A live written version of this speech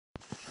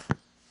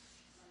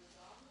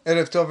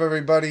Erev Tov,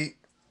 everybody.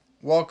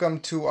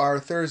 Welcome to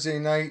our Thursday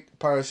night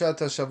Parashat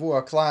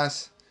Shavua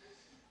class.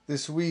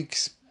 This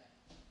week's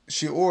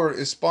shiur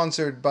is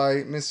sponsored by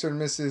Mr.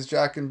 and Mrs.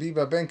 Jack and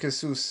Biba Ben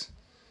Kesus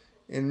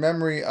in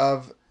memory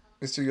of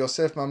Mr.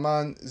 Yosef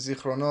Maman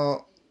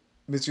Zichrono,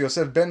 Mr.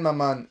 Yosef Ben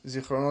Maman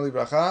Zichrono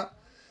Libracha.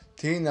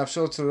 Tihi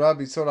Nafsho Tzura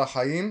B'Tzora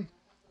Chaim.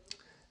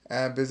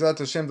 And Bezrat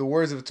Hashem, the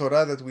words of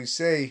Torah that we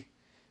say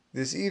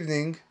this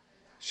evening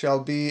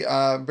shall be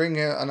bring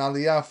an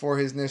aliyah for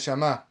his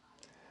neshama.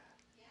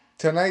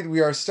 Tonight we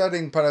are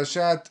studying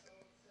Parashat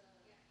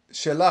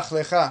Shelach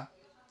Lecha,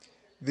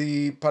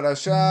 the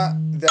parasha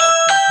that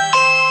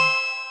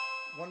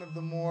contains one of the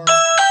more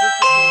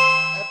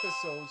difficult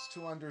episodes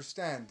to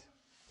understand.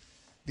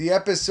 The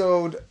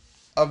episode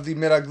of the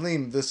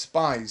Meraglim, the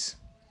spies.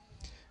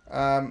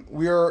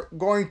 We are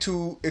going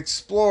to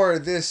explore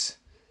this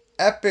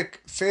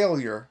epic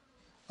failure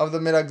of the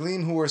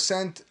Meraglim who were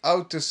sent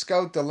out to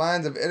scout the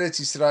land of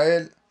Eretz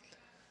Yisrael.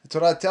 The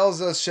Torah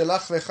tells us,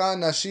 Shelach lecha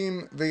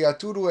nashim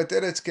veyaturu et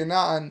Eretz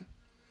Kenaan,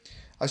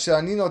 asher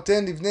ani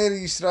noten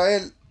livnei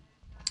Yisrael.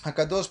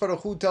 HaKadosh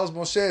Baruch Hu tells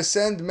Moshe,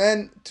 send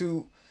men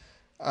to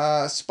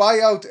spy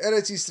out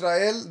Eretz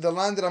Yisrael, the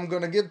land that I'm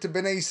going to give to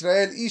Bnei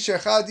Yisrael. Ish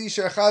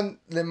echad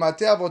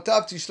lemate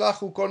avotav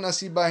tishlachu kol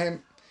nasi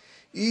bahem.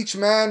 Each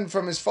man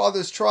from his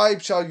father's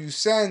tribe shall you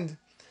send,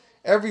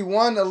 every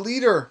one a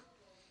leader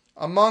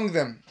among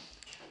them.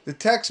 The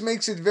text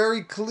makes it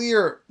very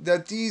clear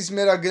that these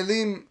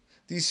meragelim,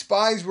 these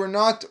spies, were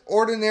not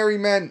ordinary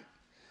men.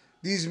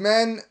 These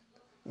men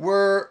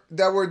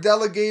that were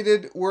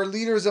delegated were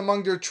leaders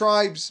among their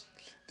tribes.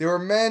 They were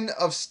men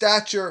of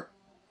stature.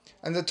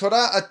 And the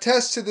Torah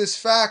attests to this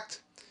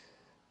fact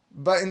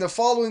but in the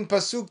following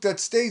pasuk that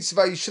states,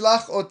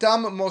 Vayishlach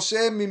otam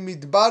Moshe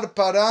mimidbar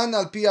paran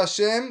al pi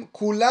Hashem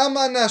kulam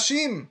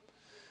anashim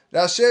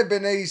rashe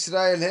bnei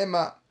Yisrael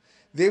hema.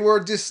 They were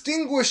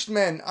distinguished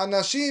men.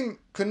 Anashim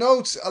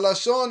connotes a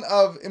lashon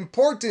of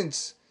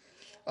importance,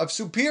 of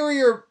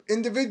superior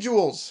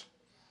individuals.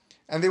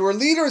 And they were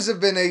leaders of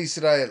Bnei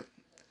Israel,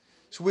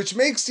 which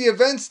makes the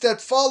events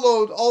that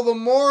followed all the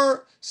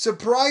more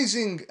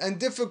surprising and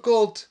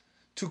difficult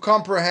to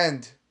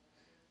comprehend.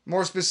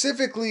 More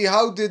specifically,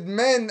 how did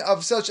men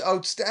of such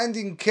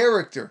outstanding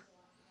character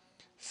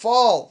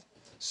fall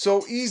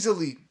so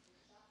easily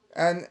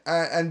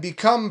and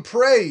become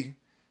prey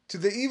to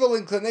the evil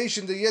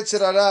inclination, the Yetzer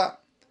Hara,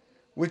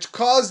 which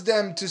caused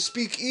them to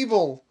speak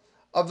evil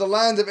of the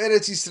land of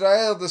Eretz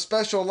Yisrael, the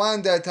special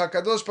land that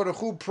HaKadosh Baruch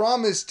Hu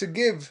promised to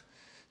give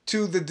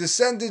to the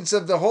descendants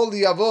of the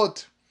Holy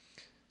Avot.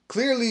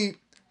 Clearly,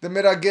 the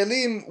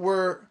Meragelim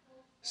were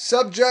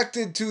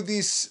subjected to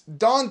this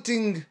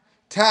daunting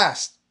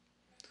task,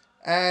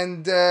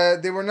 and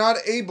they were not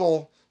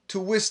able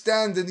to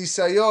withstand the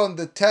Nisayon,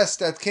 the test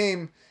that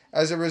came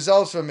as a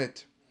result from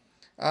it.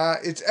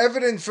 It's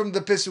evident from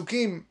the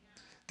Pesukim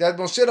that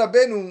Moshe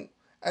Rabbeinu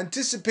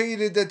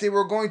anticipated that they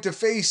were going to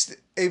face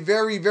a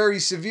very, very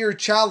severe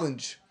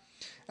challenge.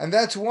 And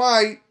that's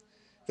why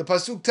the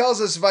Pasuk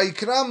tells us,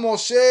 Vayikra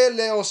Moshe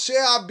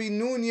leHoshea bin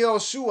Nun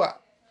Yehoshua,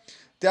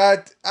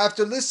 that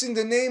after listing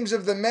the names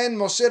of the men,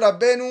 Moshe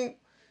Rabbeinu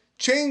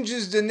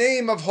changes the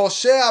name of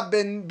Hoshea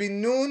bin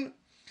Nun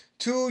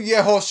to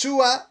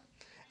Yehoshua.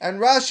 And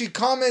Rashi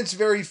comments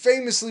very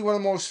famously, one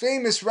of the most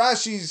famous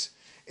Rashis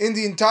in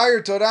the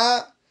entire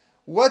Torah.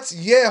 What's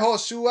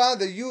Yehoshua?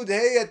 The Yud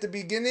Hey at the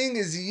beginning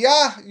is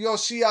Yah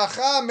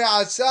Yoshiacha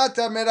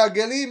Me'asata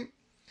Meragelim.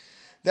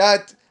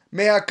 That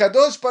may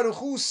HaKadosh Baruch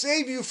Hu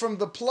save you from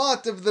the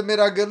plot of the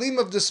Meragelim,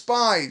 of the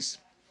spies.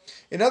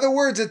 In other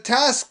words, a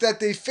task that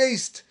they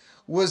faced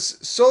was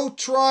so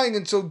trying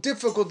and so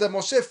difficult that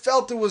Moshe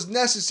felt it was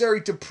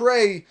necessary to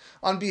pray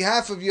on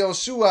behalf of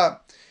Yehoshua,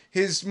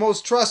 his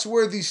most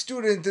trustworthy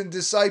student and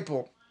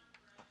disciple.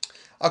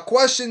 A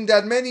question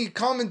that many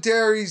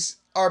commentaries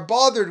are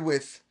bothered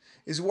with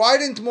is, why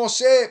didn't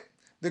Moshe,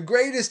 the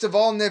greatest of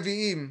all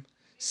Nevi'im,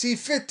 see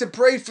fit to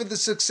pray for the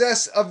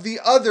success of the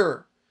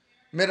other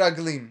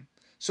Meraglim,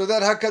 so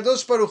that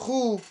HaKadosh Baruch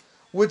Hu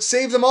would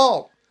save them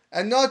all,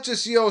 and not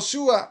just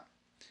Yehoshua,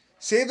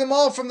 save them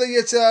all from the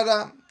Yetzer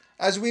Hara.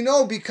 As we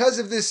know, because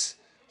of this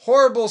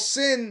horrible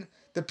sin,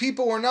 the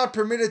people were not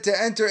permitted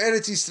to enter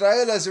Eretz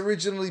Yisrael as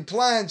originally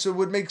planned, so it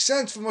would make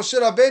sense for Moshe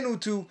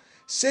Rabbeinu to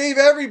save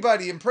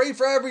everybody and pray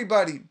for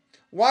everybody.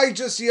 Why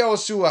just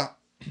Yehoshua?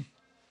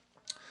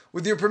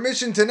 With your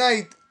permission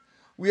tonight,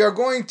 we are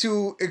going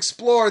to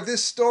explore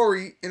this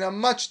story in a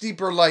much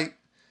deeper light,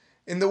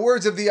 in the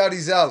words of the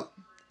Arizal.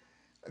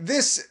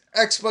 This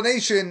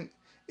explanation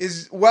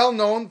is well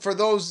known for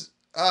those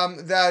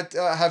that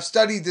have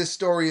studied this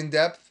story in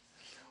depth.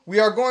 We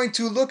are going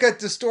to look at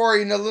the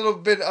story in a little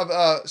bit of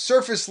a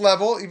surface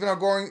level, even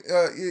according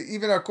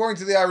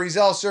to the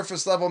Arizal,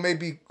 surface level may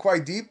be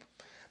quite deep,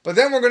 but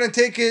then we're going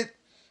to take it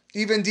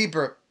even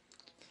deeper.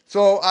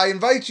 So I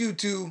invite you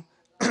to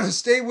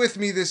stay with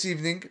me this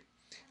evening,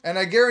 and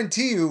I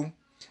guarantee you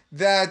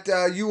that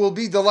you will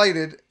be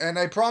delighted, and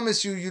I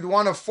promise you, you'd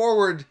want to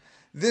forward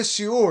this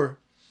shiur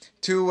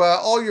to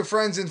all your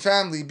friends and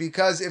family,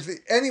 because if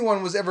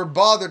anyone was ever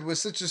bothered with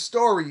such a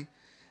story,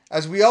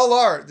 as we all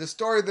are, the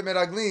story of the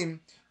Meraglim,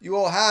 you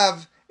will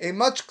have a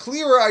much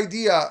clearer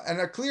idea and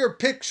a clear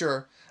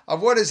picture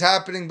of what is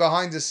happening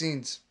behind the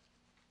scenes.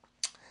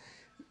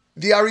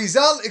 The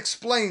Arizal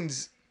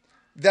explains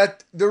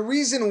that the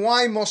reason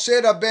why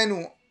Moshe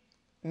Rabbeinu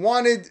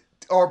wanted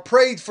or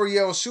prayed for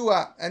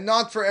Yehoshua and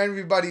not for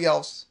everybody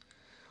else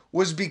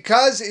was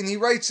because, and he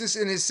writes this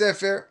in his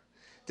Sefer,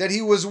 that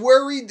he was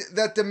worried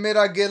that the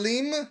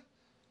Meragelim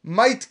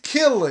might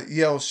kill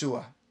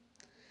Yehoshua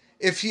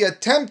if he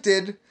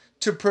attempted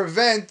to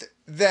prevent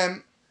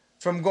them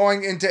from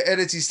going into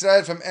Eretz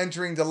Yisrael, from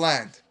entering the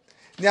land.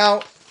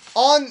 Now,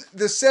 on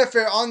the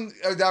Sefer, on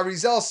the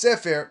Arizal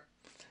Sefer,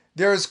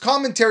 there is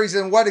commentaries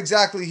on what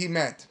exactly he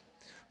meant.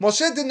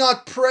 Moshe did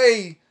not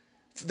pray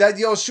that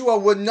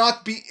Yehoshua would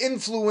not be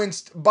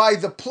influenced by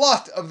the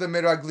plot of the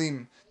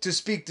Meraglim to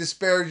speak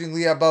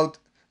disparagingly about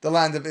the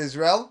land of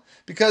Israel,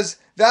 because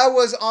that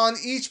was on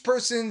each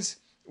person's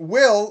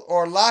will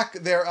or lack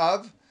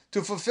thereof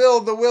to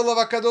fulfill the will of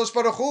HaKadosh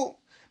Baruch Hu.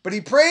 But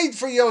he prayed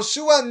for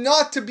Yehoshua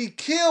not to be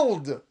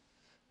killed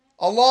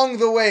along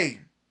the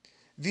way.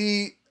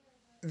 The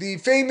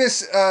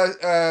famous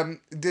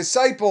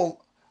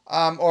disciple,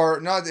 or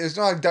not, it's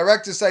not a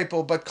direct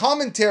disciple, but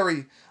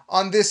commentary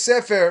on this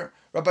Sefer,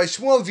 Rabbi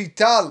Shmuel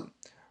Vital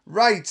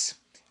writes,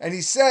 and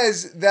he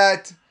says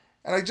that,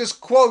 and I just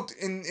quote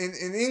in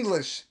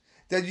English,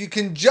 that you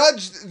can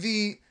judge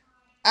the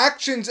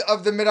actions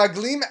of the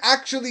Meraglim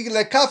actually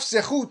lekaf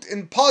sechut,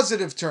 in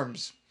positive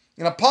terms,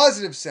 in a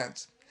positive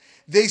sense.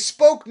 They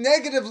spoke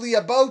negatively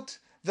about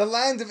the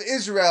land of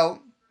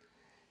Israel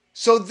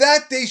so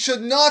that they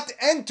should not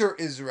enter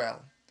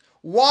Israel.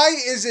 Why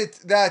is it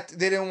that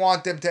they didn't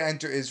want them to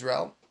enter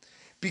Israel?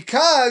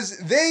 Because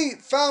they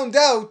found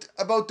out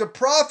about the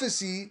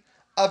prophecy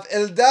of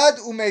Eldad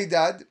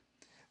Umeidad,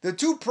 the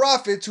two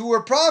prophets who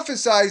were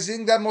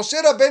prophesying that Moshe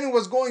Rabbeinu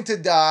was going to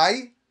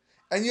die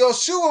and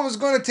Yehoshua was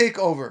going to take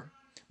over.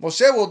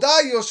 Moshe will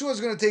die, Yehoshua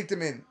is going to take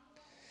them in.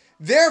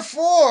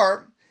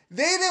 Therefore,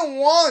 they didn't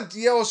want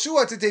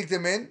Yehoshua to take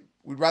them in.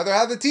 We'd rather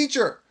have the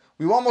teacher.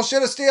 We want Moshe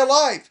to stay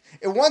alive.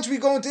 And once we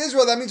go into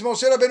Israel, that means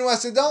Moshe Rabbeinu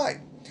has to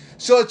die.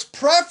 So it's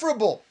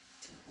preferable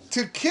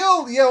to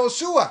kill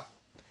Yehoshua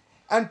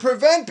and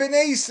prevent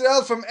Bnei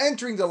Yisrael from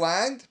entering the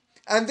land,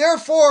 and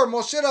therefore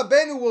Moshe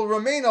Rabbeinu will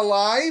remain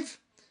alive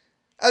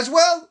as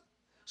well.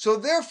 So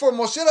therefore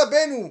Moshe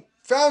Rabbeinu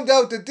found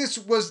out that this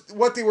was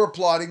what they were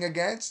plotting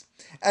against,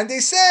 and they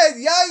said,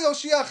 Ya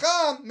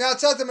Yoshiacham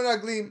me'atzat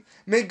Meraglim,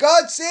 may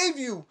God save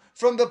you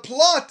from the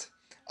plot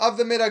of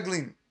the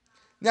Meraglim.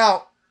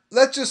 Now,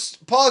 let's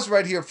just pause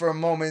right here for a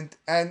moment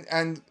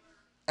and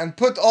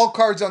put all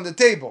cards on the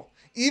table.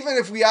 Even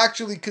if we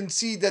actually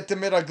concede that the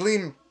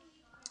Meraglim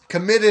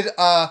committed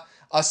a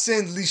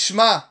sin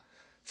lishma,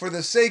 for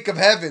the sake of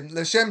heaven,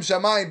 l'shem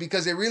shamayim,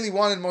 because they really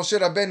wanted Moshe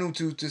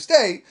Rabbeinu to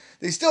stay,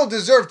 they still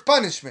deserved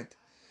punishment.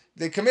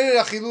 They committed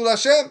a chilul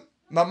Hashem,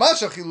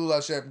 mamash a chilul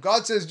Hashem.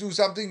 God says do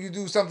something, you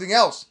do something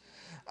else.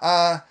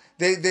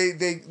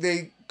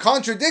 They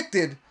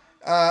contradicted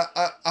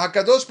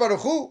HaKadosh Baruch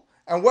Hu,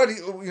 and what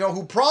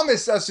who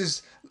promised us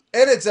is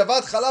Eretz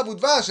Zavat Chalav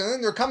Udvash, and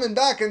then they're coming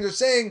back and they're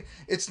saying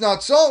it's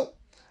not so.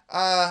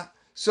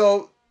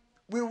 So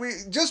we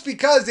just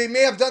because they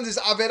may have done this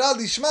Averah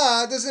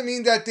Lishma doesn't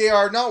mean that they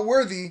are not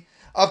worthy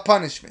of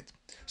punishment.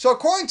 So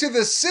according to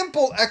the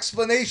simple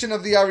explanation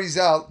of the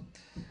Arizal,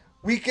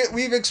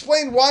 we've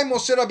explained why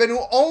Moshe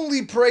Rabbeinu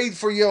only prayed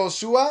for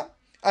Yehoshua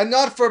and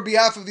not for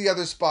behalf of the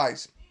other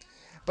spies.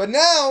 But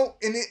now,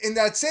 in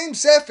that same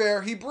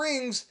Sefer, he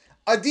brings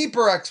a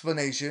deeper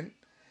explanation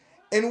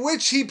in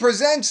which he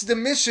presents the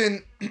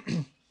mission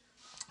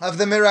of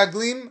the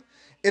Meraglim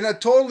in a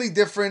totally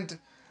different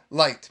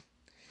light.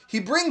 He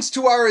brings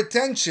to our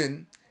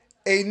attention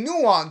a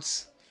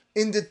nuance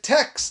in the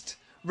text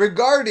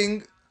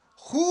regarding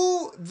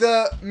who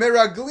the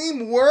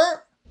Meraglim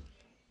were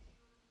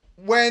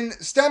when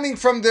stemming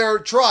from their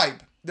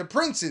tribe, the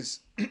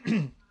princes.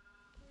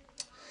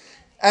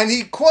 And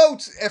he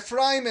quotes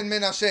Ephraim and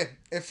Menashe.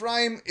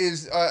 Ephraim and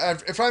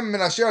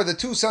Menashe are the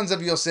two sons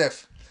of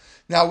Yosef.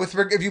 Now,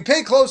 if you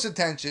pay close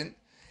attention,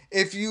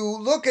 if you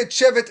look at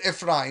Shevet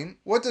Ephraim,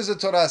 what does the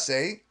Torah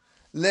say?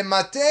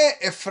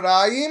 Lemate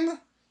Ephraim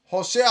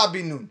Hoshea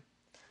bin Nun.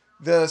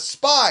 The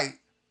spy,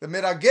 the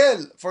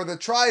Meragel for the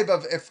tribe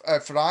of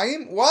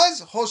Ephraim was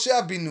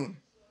Hoshea bin Nun.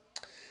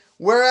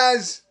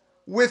 Whereas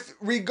with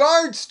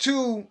regards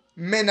to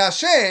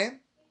Menashe,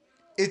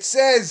 it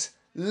says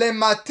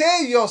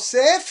Lemate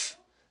Yosef,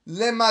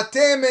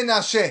 Lemate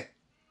Menashe,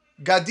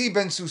 Gadi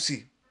ben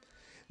Susi.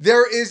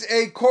 There is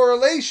a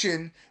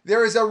correlation,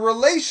 there is a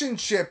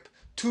relationship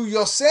to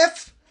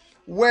Yosef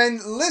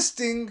when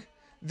listing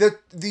the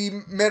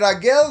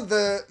Meragel,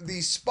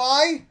 the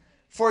spy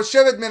for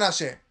Shevet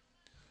Menashe.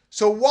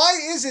 So why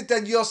is it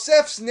that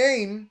Yosef's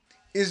name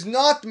is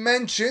not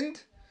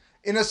mentioned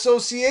in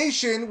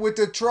association with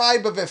the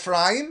tribe of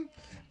Ephraim,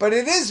 but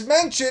it is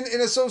mentioned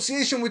in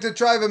association with the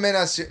tribe of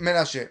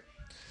Menashe?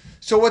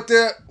 So what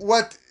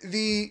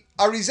the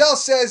Arizal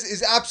says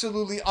is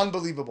absolutely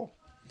unbelievable.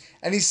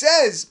 And he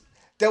says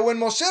that when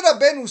Moshe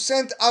Rabbeinu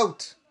sent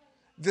out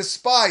the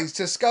spies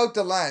to scout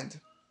the land,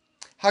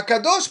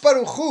 HaKadosh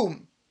Baruch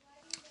Hu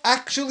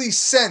actually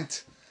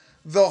sent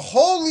the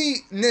holy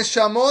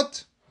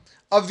neshamot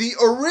of the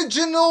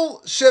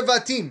original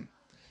Shevatim,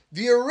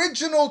 the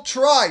original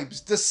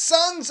tribes, the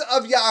sons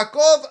of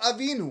Yaakov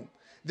Avinu.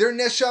 Their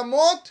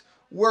neshamot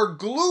were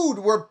glued,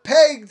 were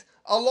pegged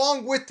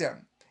along with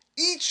them.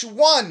 Each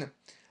one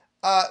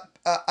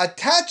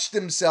attached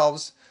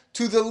themselves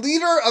to the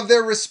leader of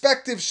their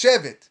respective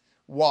shevet.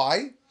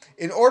 Why?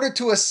 In order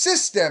to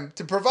assist them,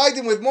 to provide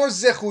them with more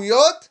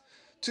zechuyot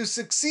to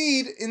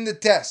succeed in the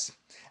test.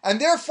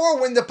 And therefore,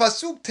 when the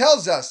pasuk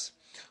tells us,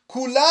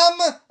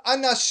 Kulam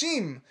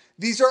anashim,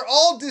 these are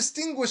all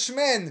distinguished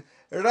men,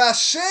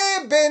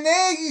 Rashe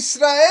bnei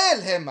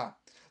Yisrael hema,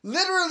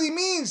 literally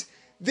means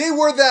they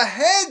were the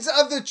heads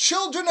of the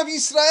children of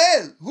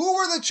Israel. Who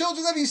were the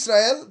children of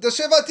Israel? The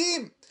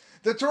Shevatim.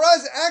 The Torah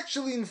is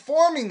actually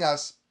informing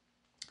us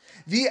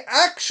the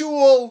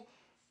actual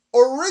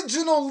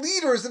original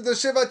leaders of the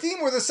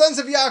Shevatim were the sons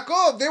of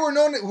Yaakov. They were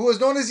known, who was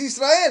known as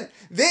Israel.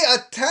 They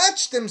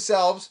attached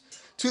themselves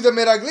to the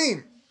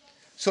Meraglim.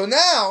 So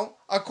now,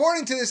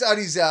 according to this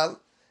Arizal,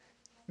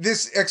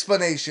 this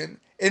explanation,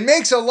 it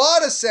makes a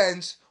lot of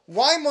sense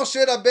why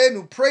Moshe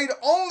Rabbeinu prayed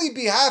only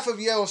behalf of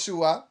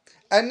Yehoshua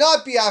and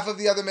not behalf of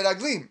the other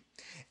Meraglim.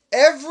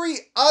 Every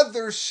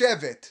other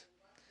Shevet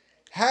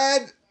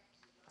had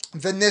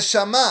the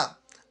neshama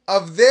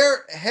of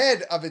their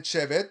head of its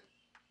Shevet,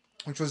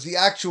 which was the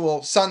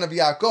actual son of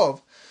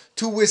Yaakov,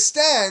 to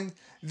withstand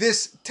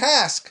this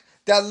task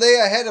that lay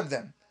ahead of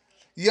them.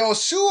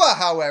 Yehoshua,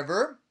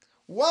 however,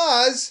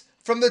 was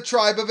from the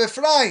tribe of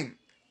Ephraim.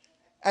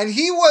 And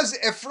he was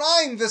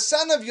Ephraim, the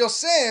son of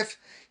Yosef.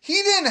 He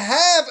didn't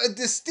have a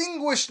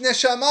distinguished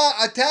neshama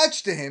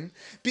attached to him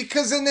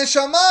because the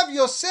neshama of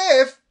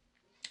Yosef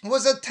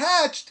was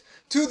attached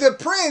to the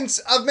prince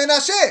of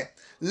Menashe.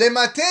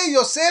 Lemate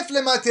Yosef,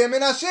 lemate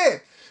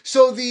Menashe.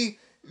 So the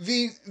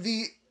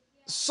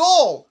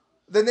soul,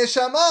 the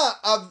neshama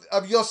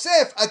of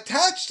Yosef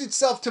attached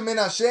itself to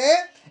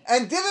Menashe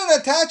and didn't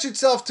attach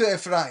itself to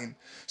Ephraim.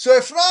 So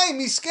Ephraim,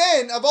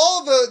 Misken, of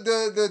all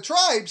the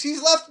tribes,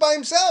 he's left by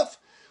himself.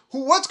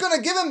 What's going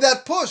to give him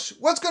that push?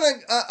 What's going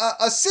to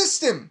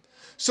assist him?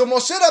 So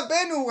Moshe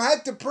Rabbeinu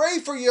had to pray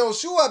for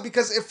Yehoshua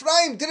because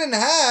Ephraim didn't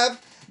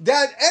have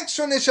that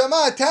extra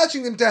neshama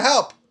attaching them to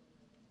help.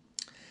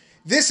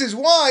 This is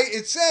why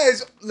it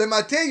says,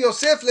 Lemate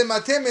Yosef,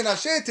 lemate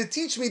Menashe, to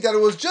teach me that it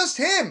was just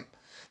him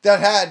that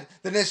had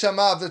the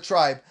neshama of the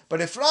tribe.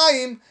 But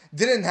Ephraim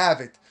didn't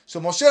have it. So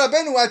Moshe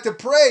Rabbeinu had to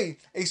pray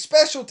a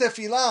special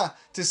tefillah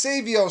to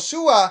save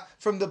Yehoshua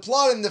from the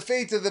plot and the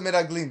fate of the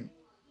Meraglim.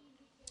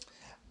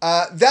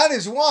 That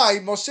is why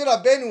Moshe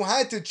Rabbeinu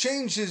had to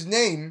change his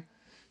name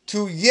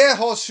to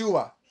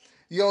Yehoshua.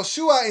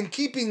 Yehoshua, in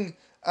keeping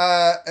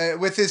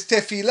with his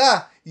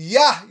tefillah,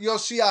 Yah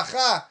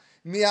Yoshiacha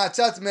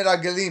mi'atzat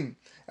meraglim.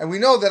 And we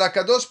know that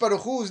HaKadosh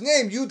Baruch Hu's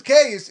name, Yud K,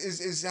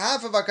 is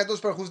half of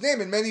HaKadosh Baruch Hu's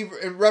name. In many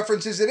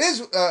references, it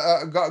is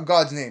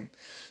God's name.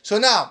 So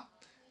now,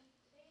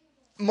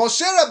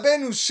 Moshe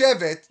Rabbeinu's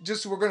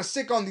Shevet, we're going to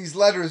stick on these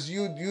letters,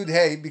 Yud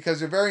Hey,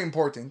 because they're very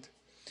important.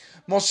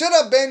 Moshe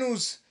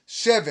Rabbeinu's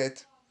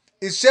Shevet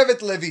is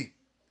Shevet Levi.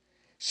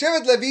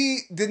 Shevet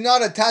Levi did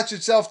not attach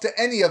itself to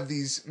any of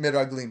these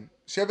Meraglim.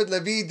 Shevet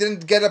Levi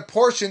didn't get a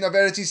portion of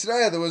Eretz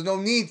Yisrael. There was no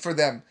need for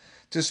them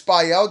to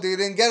spy out. They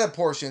didn't get a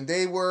portion.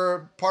 They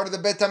were part of the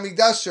Bet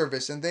HaMikdash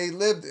service, and they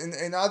lived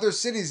in other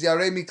cities,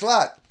 Yarei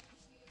Miklat.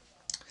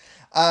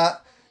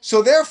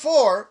 So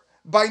therefore,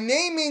 by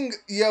naming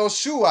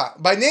Yehoshua,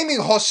 by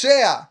naming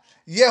Hosea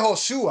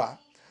Yehoshua,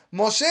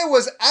 Moshe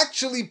was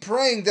actually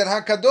praying that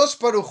HaKadosh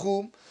Baruch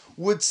Hu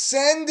would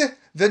send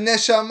the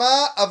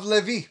neshama of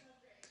Levi.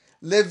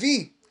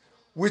 Levi,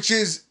 which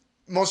is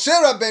Moshe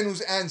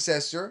Rabbeinu's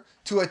ancestor,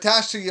 to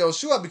attach to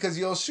Yehoshua, because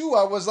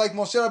Yehoshua was like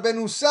Moshe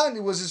Rabbeinu's son.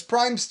 He was his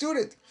prime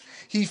student.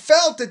 He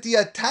felt that the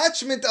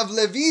attachment of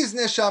Levi's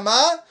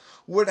neshama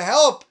would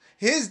help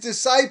his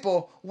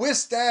disciple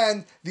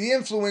withstand the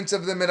influence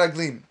of the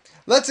Meraglim.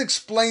 Let's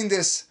explain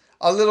this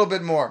a little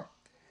bit more.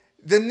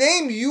 The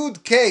name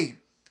Yud K,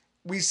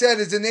 we said,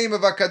 is the name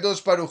of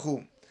HaKadosh Baruch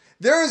Hu.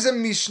 There is a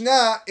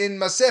Mishnah in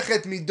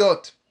Masechet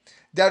Midot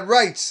that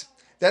writes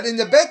that in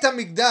the Bet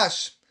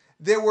HaMikdash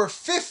there were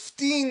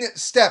 15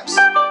 steps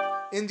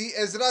in the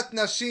Ezrat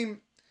Nashim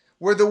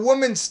where the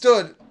woman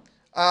stood,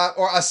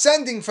 or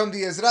ascending from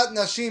the Ezrat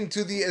Nashim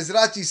to the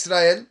Ezrat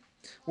Yisrael,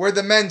 where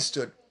the men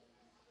stood.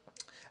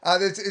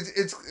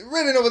 It's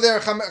written over there,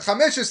 15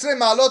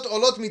 ma'alot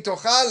olot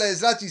mitocha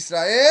le'ezrat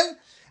Yisrael.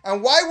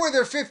 And why were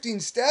there 15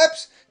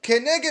 steps?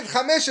 Keneged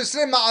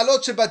 15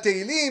 ma'alot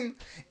shebateilim,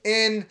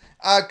 in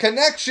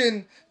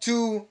connection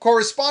to,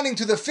 corresponding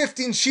to the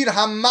 15 shir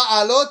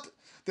ha'ma'alot,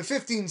 the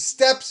 15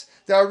 steps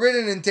that are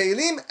written in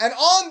Tehillim. And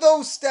on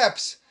those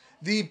steps,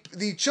 the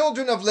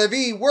children of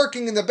Levi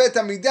working in the Bet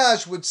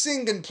HaMikdash would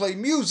sing and play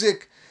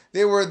music.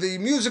 They were the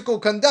musical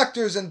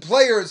conductors and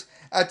players,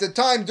 at the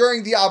time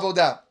during the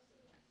Avodah.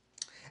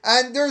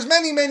 And there's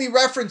many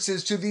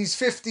references to these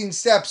 15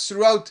 steps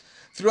throughout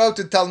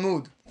the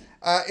Talmud.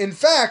 In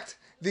fact,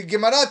 the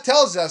Gemara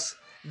tells us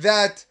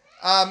that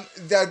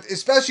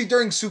especially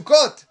during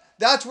Sukkot,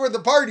 that's where the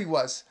party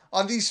was.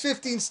 On these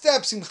 15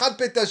 steps, Simchat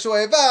Pet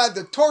HaShoeva,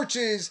 the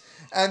torches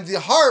and the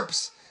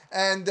harps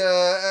and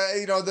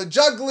the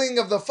juggling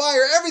of the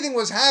fire, everything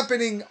was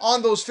happening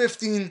on those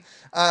 15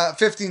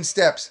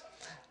 steps.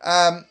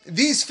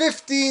 These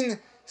 15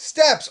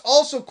 steps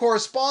also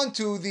correspond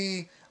to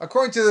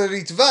according to the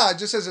Ritva,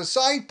 just as a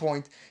side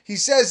point, he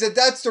says that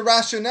that's the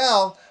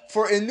rationale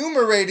for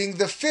enumerating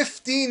the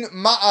 15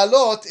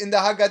 ma'alot in the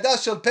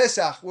Haggadah Shel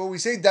Pesach, where we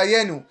say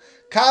Dayenu.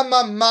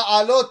 Kama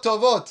ma'alot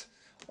tovot.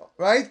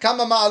 Right?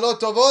 Kama ma'alot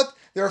tovot.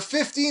 There are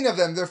 15 of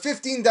them. There are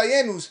 15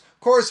 Dayenus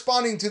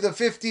corresponding to the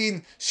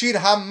 15 Shir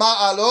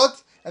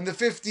HaMa'alot and the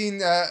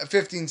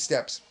 15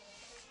 steps.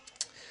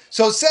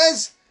 So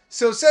says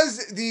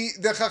the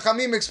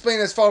Chachamim explain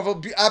as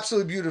follows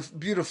absolutely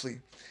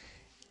beautifully.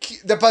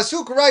 The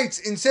Pasuk writes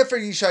in Sefer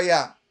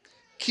Yishaya,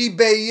 Ki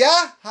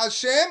beya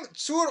Hashem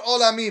tzur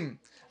olamim.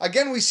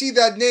 Again, we see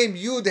that name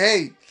Yud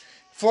Hey.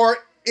 For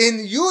in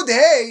Yud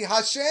Hey,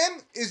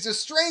 Hashem is the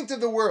strength of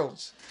the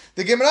worlds.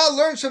 The Gemara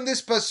learns from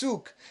this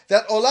Pasuk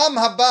that Olam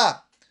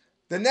Haba,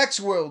 the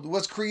next world,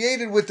 was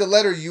created with the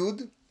letter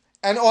Yud,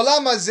 and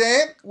Olam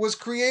Hazeh was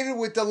created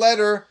with the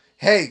letter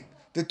Hey.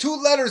 The two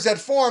letters that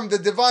form the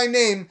divine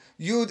name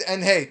Yud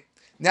and Hey.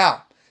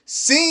 Now,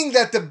 seeing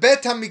that the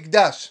Bet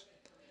HaMikdash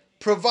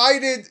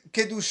provided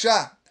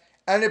Kedusha,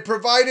 and it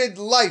provided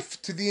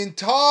life to the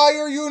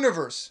entire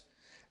universe,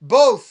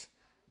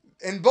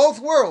 in both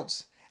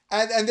worlds,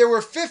 and there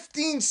were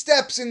 15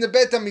 steps in the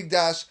Bet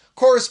HaMikdash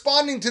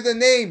corresponding to the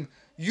name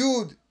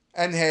Yud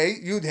and Hey,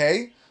 Yud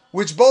Hey,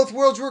 which both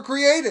worlds were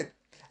created.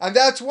 And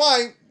that's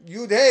why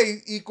Yud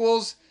Hey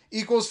equals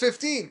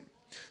 15.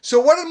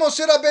 So what did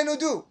Moshe Rabbeinu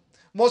do?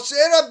 Moshe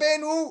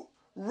Rabbeinu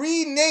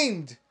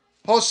renamed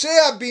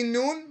Hosea bin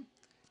Nun,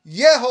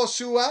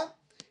 Yehoshua.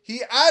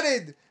 He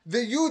added the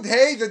Yud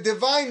Hey, the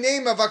divine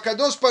name of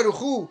HaKadosh Baruch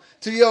Hu,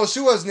 to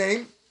Yehoshua's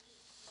name.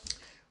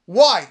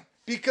 Why?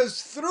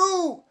 Because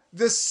through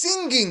the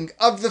singing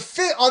of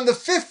on the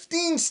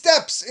 15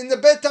 steps in the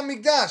Bet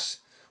HaMikdash,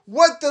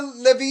 what the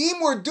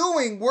Leviim were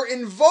doing were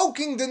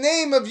invoking the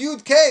name of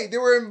Yud K. They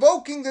were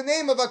invoking the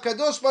name of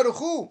HaKadosh Baruch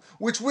Hu,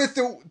 which with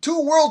the two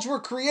worlds were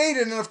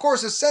created, and of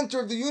course the center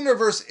of the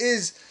universe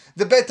is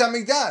the Bet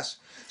HaMikdash.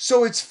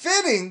 So it's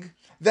fitting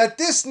that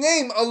this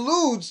name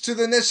alludes to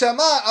the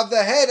neshama of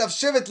the head of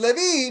Shevet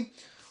Levi,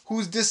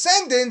 whose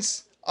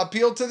descendants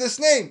appealed to this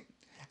name.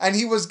 And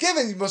he was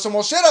given, so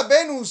Moshe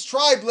Rabbeinu's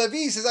tribe,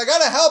 Levi, says, I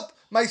gotta help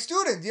my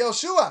student,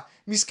 Yehoshua.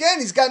 Misken,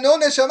 he's got no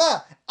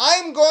neshama.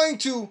 I'm going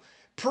to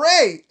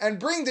pray and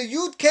bring the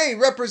Yud K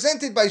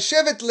represented by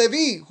Shevet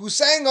Levi, who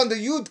sang on the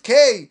Yud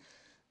K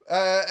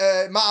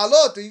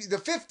Ma'alot, the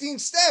 15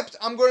 steps.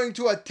 I'm going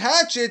to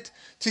attach it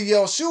to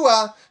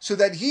Yehoshua so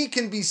that he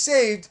can be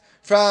saved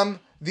from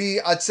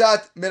the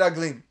Atzat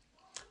Meraglim.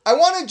 I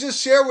want to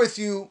just share with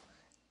you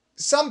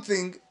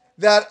something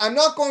that I'm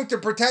not going to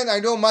pretend I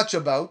know much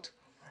about,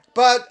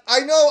 but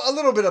I know a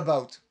little bit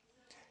about.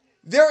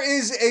 There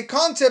is a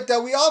concept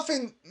that we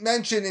often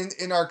mention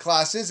in our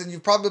classes, and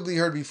you've probably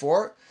heard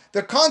before,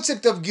 the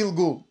concept of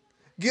Gilgul.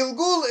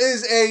 Gilgul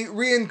is a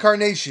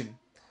reincarnation.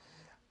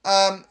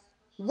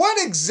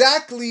 What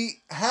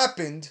exactly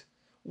happened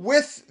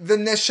with the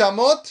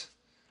neshamot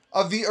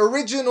of the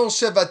original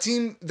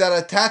Shevatim that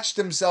attached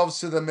themselves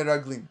to the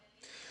Meraglim?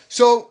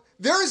 So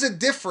there is a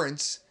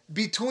difference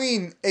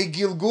between a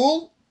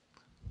Gilgul,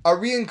 a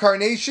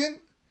reincarnation,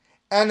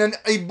 and an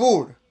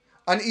Ibur.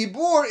 An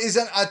Ibur is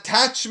an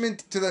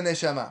attachment to the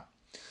Neshama.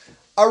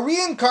 A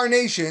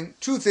reincarnation,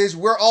 truth is,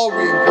 we're all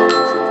reincarnations.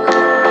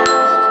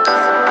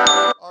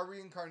 Are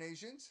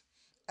reincarnations.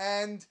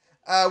 And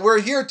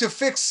we're here to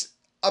fix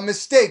a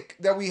mistake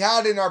that we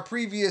had in our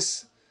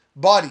previous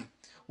body.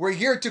 We're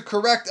here to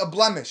correct a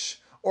blemish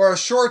or a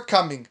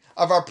shortcoming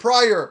of our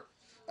prior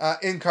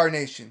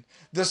incarnation.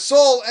 The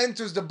soul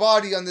enters the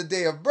body on the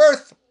day of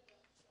birth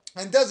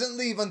and doesn't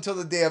leave until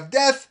the day of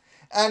death,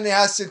 and it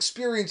has to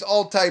experience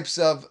all types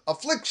of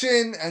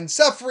affliction and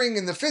suffering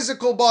in the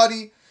physical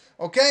body,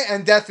 okay?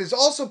 And death is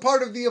also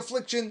part of the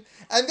affliction.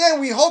 And then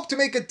we hope to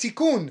make a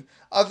tikkun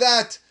of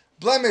that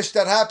blemish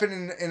that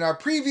happened in our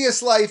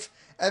previous life.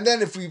 And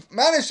then if we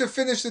manage to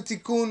finish the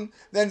tikkun,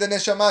 then the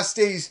neshama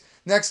stays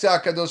next to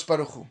HaKadosh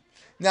Baruch Hu.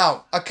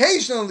 Now,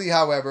 occasionally,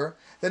 however,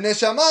 the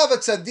neshama of a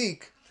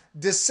tzaddik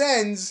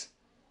descends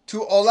to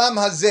Olam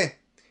Hazeh.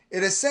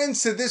 It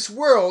ascends to this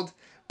world,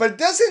 but it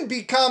doesn't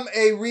become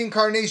a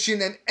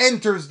reincarnation and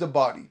enters the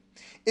body.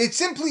 It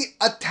simply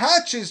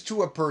attaches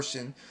to a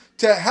person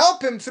to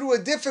help him through a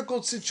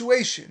difficult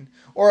situation,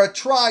 or a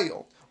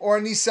trial, or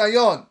a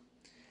nisayon.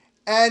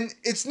 And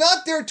it's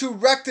not there to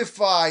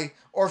rectify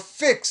or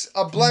fix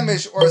a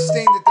blemish or a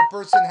stain that the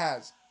person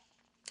has.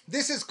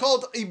 This is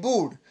called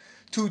ibur,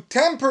 to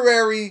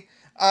temporary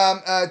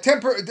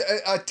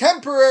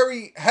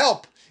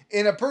help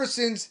in a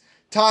person's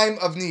time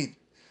of need.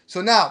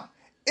 So now,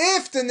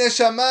 If the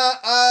neshama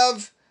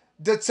of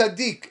the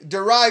tzaddik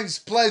derives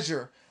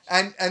pleasure,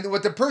 and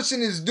what the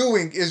person is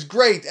doing is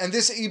great, and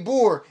this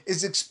ibur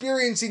is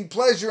experiencing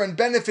pleasure and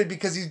benefit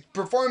because he's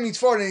performing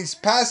mitzvot and he's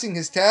passing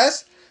his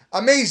test,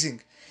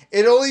 amazing.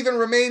 It'll even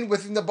remain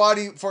within the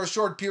body for a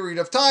short period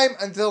of time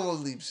until it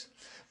leaves.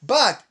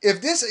 But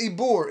if this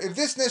ibur, if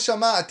this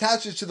neshama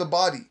attaches to the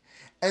body,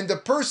 and the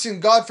person,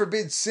 God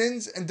forbid,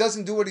 sins and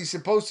doesn't do what he's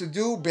supposed to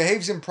do,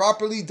 behaves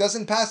improperly,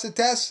 doesn't pass the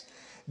test,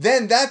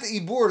 then that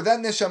ibur, that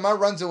neshama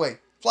runs away,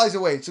 flies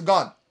away, it's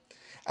gone.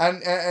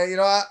 And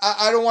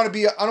I don't want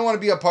to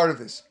be a part of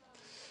this.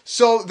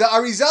 So the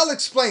Arizal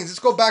explains. Let's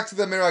go back to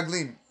the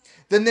Meraglim.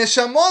 The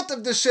neshamot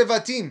of the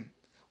shevatim,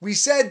 we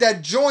said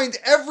that joined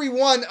every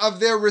one of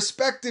their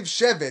respective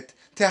shevet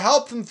to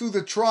help them through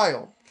the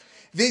trial.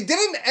 They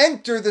didn't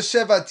enter the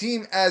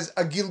shevatim as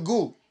a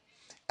gilgul,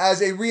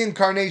 as a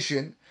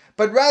reincarnation,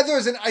 but rather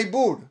as an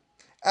ibur,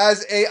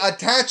 as a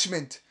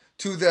attachment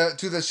to the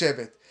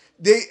shevet.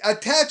 They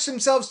attach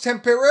themselves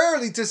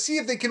temporarily to see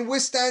if they can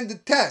withstand the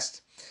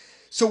test.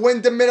 So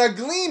when the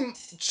Meraglim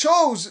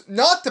chose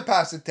not to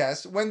pass the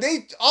test, when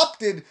they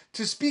opted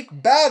to speak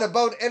bad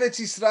about Eretz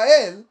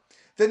Yisrael,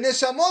 the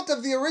neshamot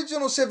of the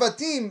original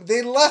shevatim,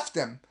 they left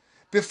them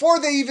before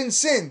they even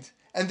sinned,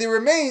 and they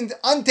remained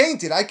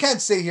untainted. I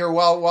can't stay here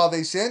while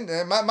they sinned.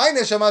 My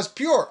neshama is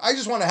pure. I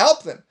just want to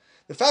help them.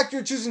 The fact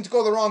you're choosing to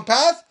go the wrong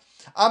path,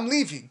 I'm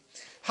leaving.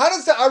 How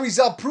does the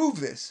Arizal prove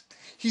this?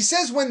 He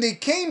says when they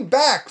came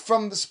back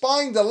from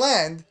spying the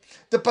land,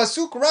 the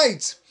pasuk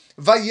writes,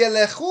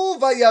 Vayelechu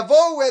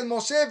vayavo el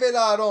Moshe vel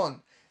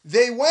Aaron.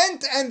 They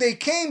went and they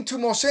came to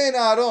Moshe and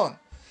Aaron.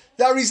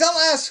 The Arizal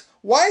asks,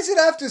 why does it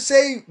have to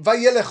say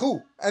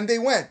vayelechu and they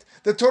went?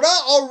 The Torah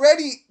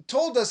already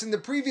told us in the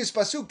previous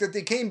pasuk that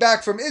they came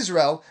back from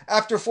Israel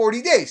after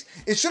 40 days.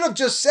 It should have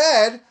just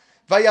said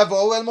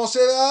vayavo el Moshe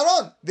vel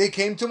Aaron. They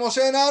came to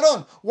Moshe and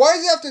Aaron. Why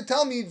does it have to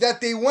tell me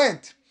that they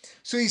went?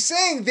 So he's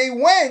saying they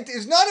went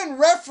is not in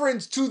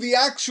reference to the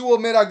actual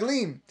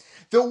Meraglim.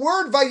 The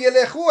word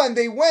vayelechu and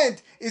they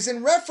went is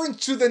in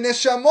reference to the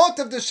neshamot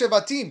of the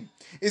shevatim,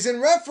 is in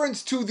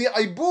reference to the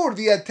ibur,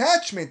 the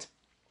attachment.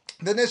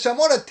 The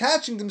neshamot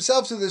attaching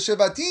themselves to the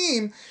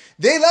shevatim,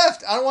 they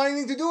left. I don't want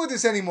anything to do with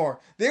this anymore.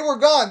 They were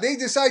gone. They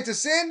decided to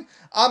sin.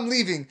 I'm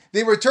leaving.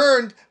 They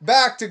returned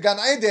back to Gan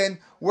Eden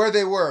where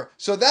they were.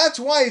 So that's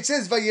why it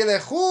says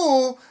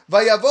vayelechu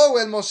vayavo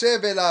el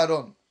Moshe vel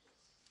Aaron.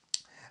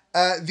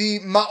 The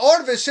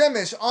Ma'or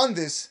Veshemesh on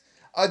this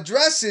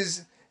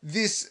addresses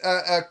this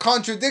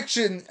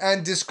contradiction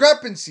and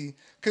discrepancy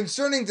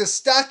concerning the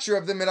stature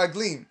of the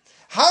Meraglim.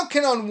 How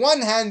can on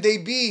one hand they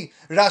be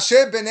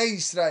Rashe Bnei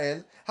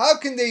Israel? How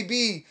can they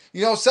be,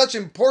 such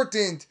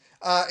important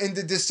in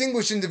the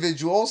distinguished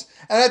individuals,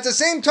 and at the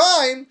same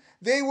time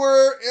they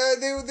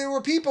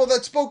were people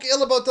that spoke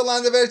ill about the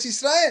land of Eretz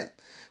Israel?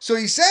 So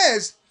he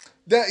says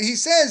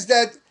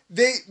that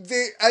they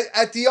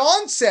at the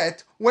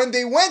onset, when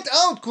they went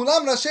out,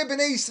 Kulam Rashe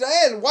Bnei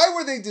Israel, why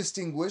were they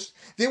distinguished?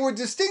 They were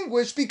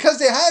distinguished because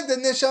they had the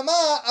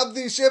neshama of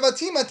the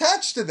shevatim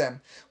attached to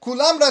them.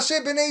 Kulam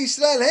Rashe Bnei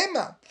Israel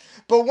Hema.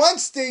 But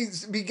once they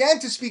began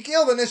to speak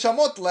ill, the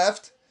neshamot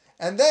left,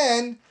 and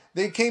then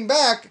they came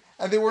back,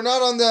 and they were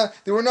not on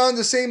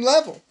the same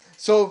level.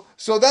 So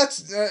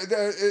that's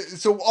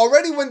so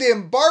already when they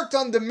embarked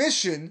on the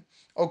mission,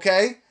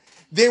 okay,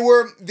 they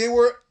were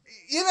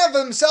in of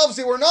themselves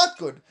they were not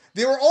good.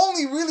 They were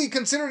only really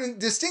considered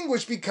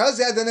distinguished because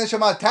they had the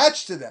neshama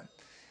attached to them.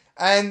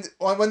 And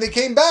when they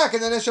came back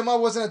and the neshama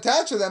wasn't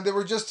attached to them, they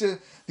were just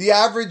the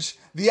average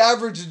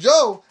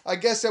Joe, I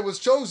guess, that was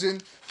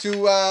chosen to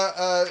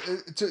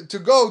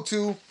go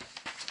to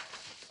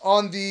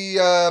on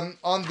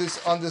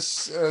this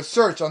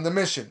search, on the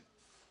mission.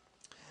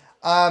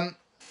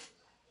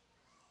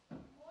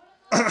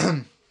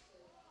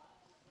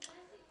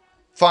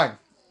 Fine.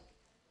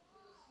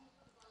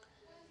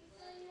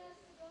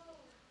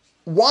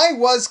 Why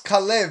was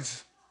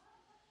Kalev?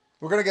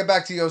 We're going to get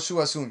back to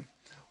Yoshua soon.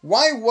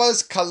 Why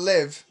was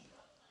Kalev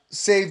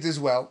saved as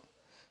well?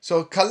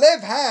 So Kalev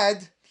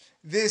had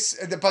this.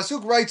 The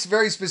pasuk writes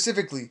very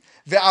specifically,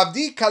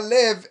 "Ve'avdi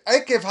Kalev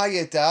ekev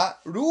hayeta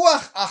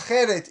ruach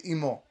acheret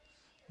imo,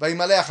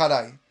 vayimale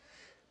acharai."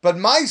 But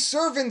my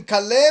servant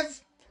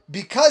Kalev,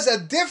 because a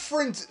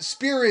different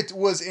spirit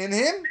was in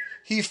him,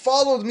 he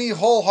followed me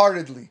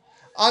wholeheartedly,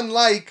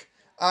 unlike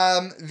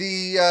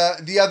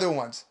the other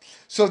ones.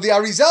 So the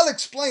Arizal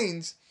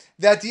explains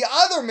that the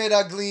other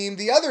Meraglim,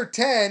 the other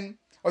 10,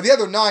 or the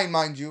other 9,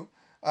 mind you,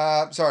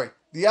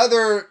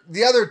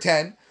 the other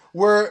 10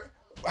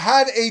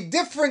 had a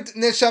different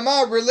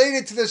neshama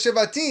related to the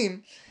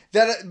shevatim,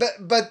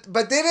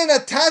 but they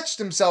didn't attach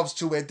themselves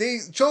to it. They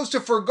chose to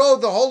forgo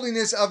the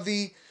holiness of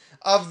the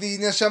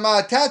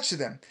neshama attached to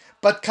them.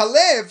 But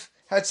Kalev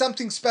had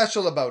something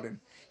special about him.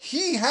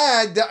 He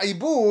had the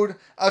ibur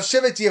of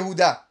Shevet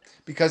Yehuda,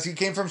 because he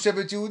came from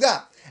Shevet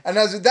Yehuda. And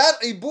as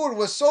that ibur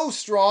was so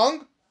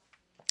strong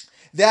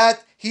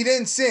that he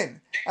didn't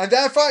sin. And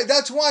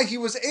that's why he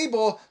was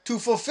able to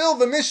fulfill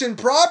the mission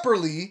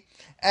properly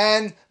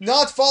and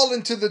not fall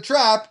into the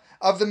trap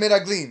of the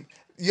Meraglim.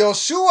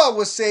 Yoshua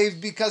was saved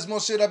because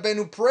Moshe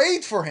Rabbeinu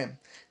prayed for him.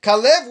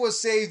 Kalev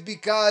was saved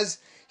because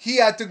he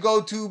had to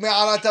go to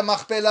Me'arat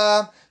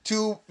HaMachpelah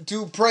to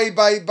pray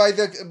by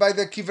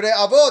the Kivrei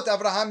Avot,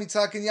 Avraham,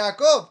 Yitzhak, and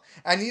Yaakov,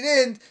 and he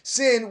didn't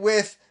sin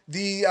with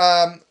the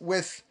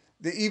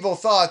evil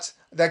thoughts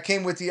that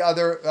came with the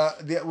other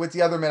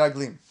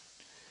Meraglim.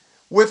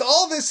 With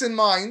all this in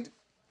mind,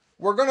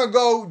 we're going to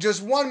go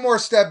just one more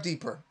step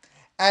deeper,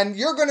 and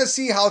you're going to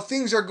see how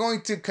things are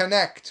going to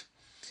connect.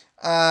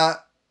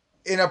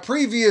 In a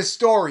previous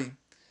story,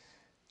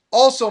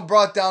 also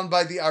brought down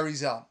by the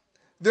Arizal.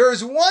 There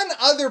is one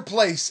other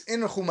place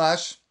in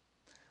Chumash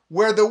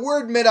where the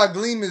word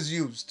meraglim is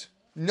used,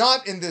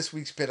 not in this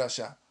week's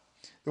Pirasha.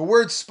 The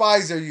word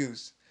spies are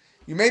used.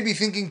 You may be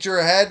thinking to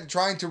your head,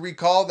 trying to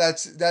recall that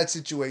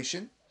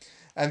situation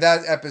and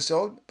that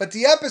episode, but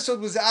the episode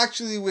was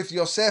actually with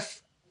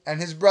Yosef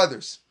and his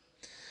brothers.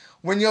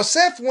 When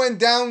Yosef went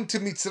down to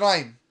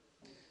Mitzrayim,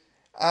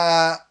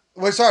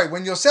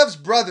 when Yosef's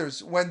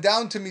brothers went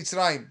down to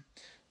Mitzrayim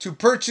to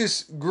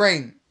purchase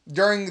grain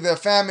during the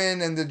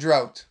famine and the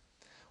drought,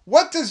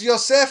 what does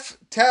Yosef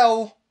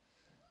tell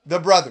the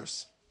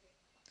brothers?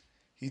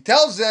 He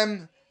tells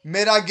them,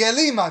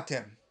 Meragelim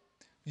atem.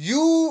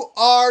 You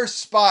are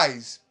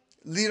spies.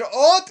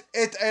 Lirot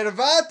et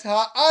ervat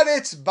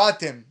haaretz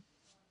batem.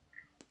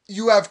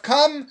 You have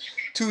come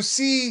to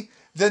see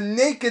the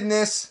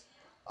nakedness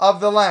of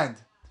the land.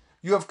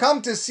 You have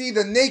come to see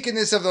the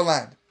nakedness of the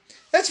land.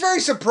 That's very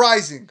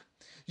surprising.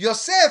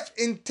 Yosef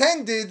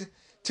intended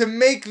to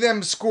make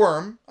them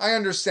squirm, I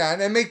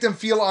understand, and make them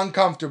feel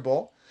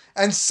uncomfortable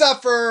and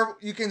suffer,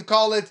 you can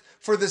call it,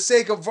 for the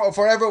sake of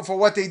for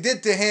what they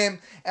did to him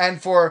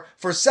and for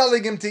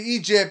selling him to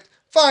Egypt.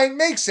 Fine,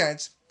 makes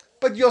sense.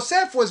 But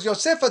Yosef was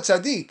Yosef a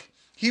tzaddik.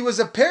 He was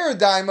a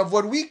paradigm of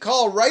what we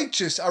call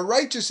a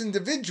righteous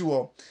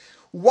individual.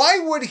 Why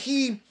would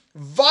he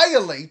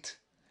violate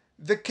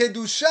the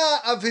kedusha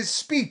of his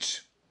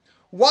speech?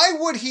 Why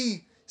would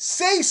he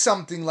say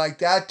something like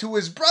that to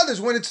his brothers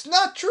when it's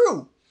not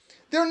true?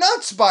 They're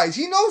not spies.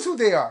 He knows who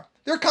they are.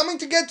 They're coming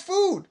to get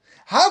food.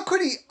 How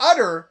could he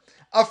utter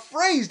a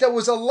phrase that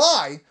was a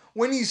lie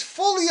when he's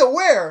fully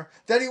aware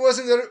that he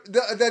wasn't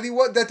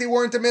that they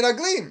weren't a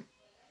meraglim?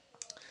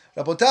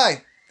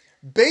 Rabotai,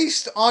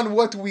 based on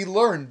what we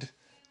learned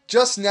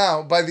just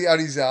now by the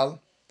Arizal,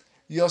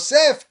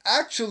 Yosef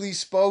actually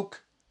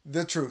spoke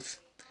the truth.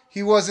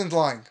 He wasn't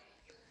lying.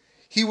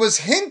 He was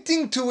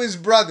hinting to his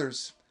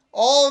brothers,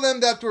 all of them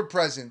that were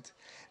present,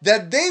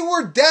 that they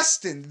were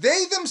destined,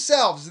 they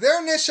themselves,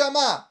 their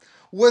neshama,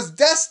 was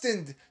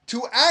destined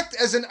to act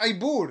as an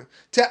ibur,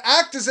 to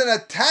act as an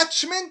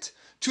attachment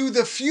to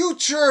the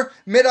future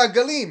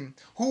meragalim,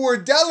 who were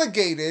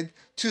delegated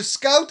to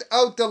scout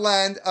out the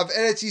land of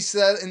Eretz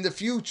Yisrael in the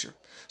future.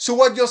 So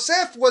what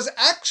Yosef was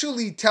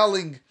actually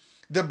telling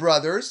the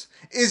brothers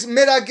is,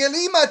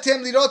 Meragelim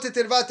atem lirot et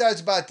ervat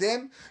haaretz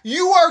batem.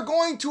 You are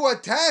going to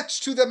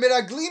attach to the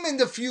meraglim in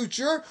the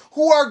future,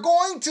 who are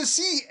going to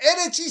see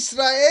Eretz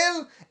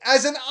Yisrael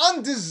as an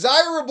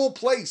undesirable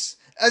place,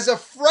 as a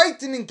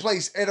frightening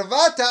place.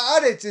 Ervat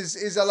haaretz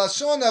is a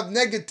lashon of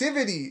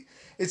negativity.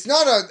 It's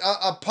not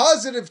a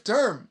positive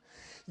term.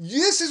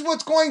 This is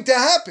what's going to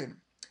happen.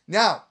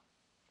 Now,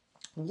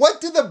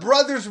 what did the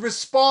brothers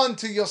respond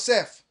to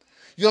Yosef?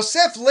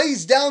 Yosef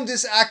lays down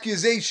this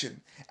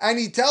accusation and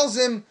he tells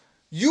him,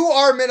 you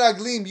are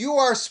meraglim, you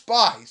are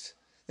spies.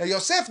 Now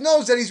Yosef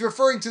knows that he's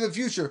referring to the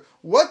future.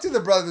 What do the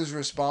brothers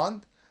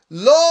respond?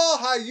 Lo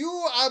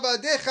hayu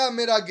abadecha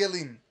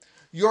meragelim.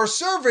 Your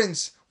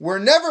servants were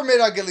never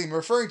meragelim,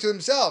 referring to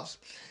themselves.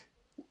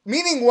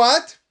 Meaning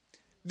what?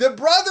 The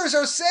brothers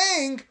are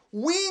saying,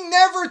 we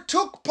never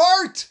took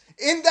part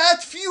in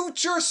that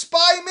future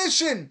spy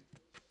mission.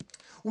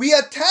 We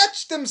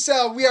attached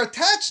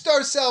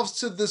ourselves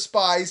to the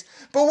spies,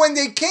 but when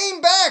they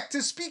came back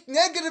to speak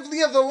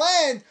negatively of the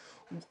land,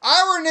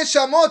 our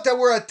neshamot that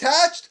were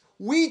attached,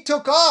 we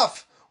took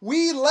off.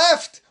 We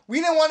left.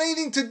 We didn't want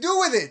anything to do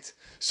with it.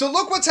 So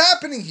look what's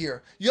happening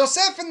here.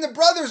 Yosef and the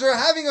brothers are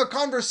having a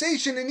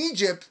conversation in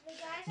Egypt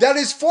that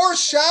is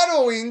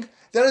foreshadowing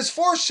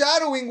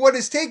what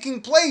is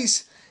taking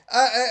place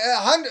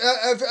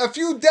a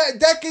few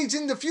decades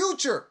in the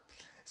future.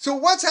 So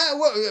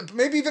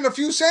maybe even a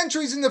few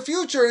centuries in the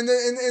future in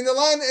the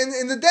land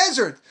in the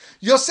desert.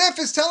 Yosef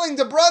is telling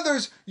the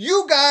brothers,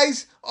 you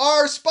guys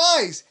are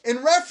spies,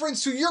 in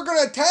reference to you're going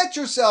to attach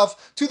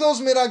yourself to those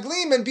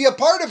meraglim and be a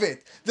part of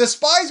it. The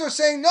spies are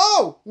saying,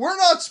 no, we're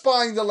not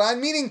spying the land,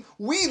 meaning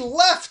we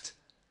left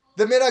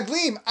the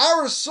meraglim.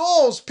 Our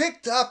souls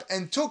picked up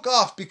and took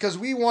off because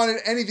we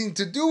wanted anything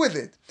to do with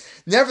it.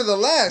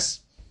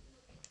 Nevertheless,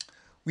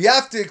 we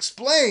have to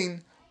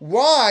explain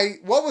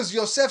what was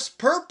Yosef's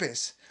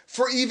purpose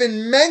for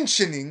even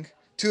mentioning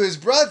to his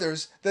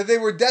brothers that they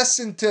were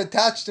destined to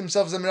attach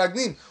themselves to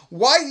meraglim.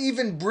 Why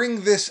even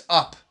bring this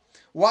up?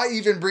 There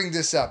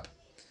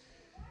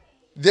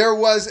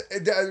was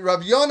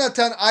Rav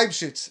Yonatan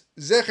Eibshitz,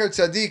 Zecher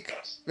Tzadik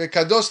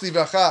Vekadosh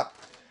Livracha,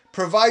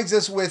 provides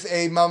us with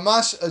a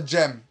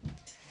gem.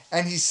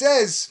 And he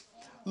says,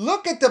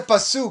 look at the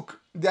pasuk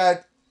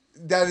that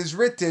that is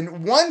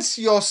written once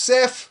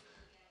Yosef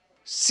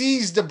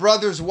sees the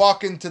brothers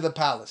walk into the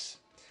palace.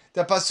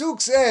 The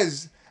pasuk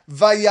says,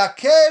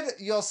 "Vayaker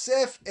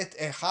Yosef et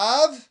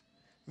Echav,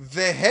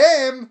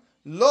 vehem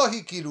lo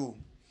hikiru."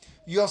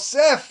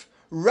 Yosef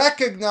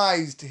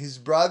recognized his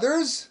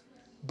brothers,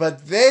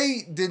 but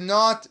they did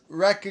not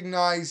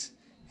recognize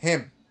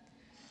him.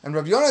 And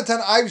Rabbi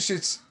Yonatan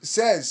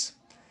Eibshitz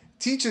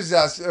teaches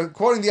us,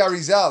 quoting the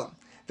Arizal,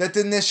 that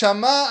the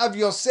neshama of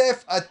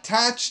Yosef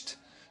attached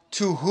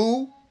to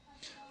who?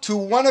 To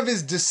one of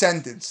his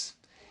descendants.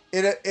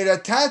 It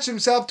attached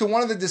himself to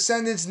one of the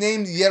descendants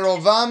named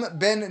Yerovam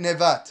ben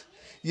Nevat.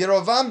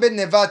 Yerovam ben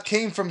Nevat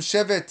came from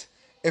Shevet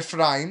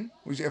Ephraim,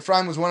 which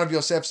Ephraim was one of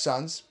Yosef's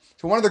sons.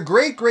 So one of the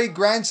great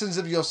grandsons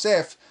of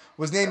Yosef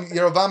was named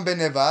Yerovam ben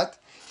Nevat.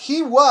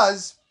 He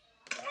was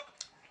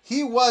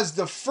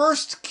the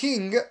first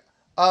king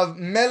of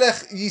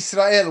Melech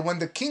Yisrael when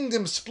the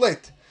kingdom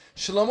split.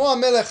 Shlomo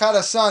HaMelech had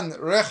a son,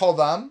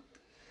 Rehovam,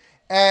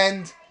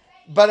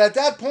 but at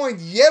that point,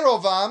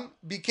 Yerovam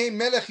became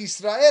Melech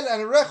Yisrael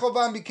and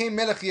Rehovam became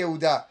Melech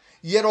Yehuda.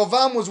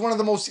 Yerovam was one of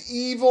the most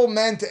evil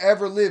men to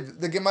ever live.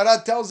 The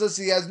Gemara tells us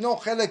he has no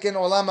chelek in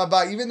Olam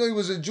Haba, even though he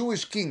was a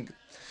Jewish king.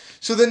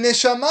 So the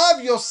neshama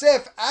of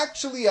Yosef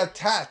actually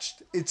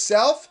attached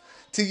itself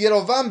to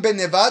Yerovam ben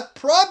Nevat,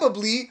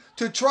 probably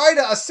to try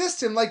to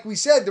assist him. Like we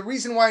said, the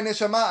reason why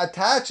neshama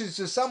attaches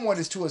to someone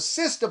is to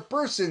assist a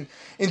person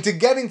into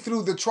getting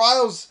through the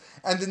trials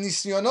and the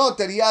nisyonot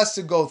that he has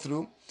to go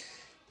through.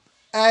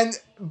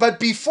 But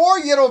before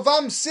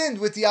Yerovam sinned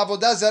with the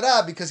Avodah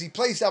Zarah, because he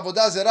placed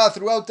Avodah Zarah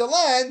throughout the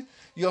land,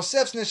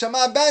 Yosef's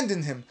neshama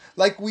abandoned him.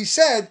 Like we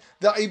said,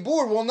 the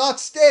ibur will not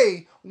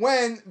stay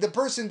when the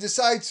person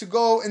decides to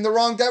go in the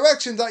wrong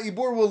direction. The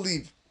ibur will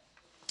leave.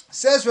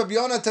 Says Rabbi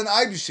Yonatan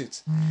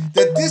Eibshitz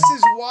that this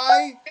is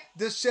why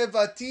the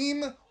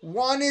Shevatim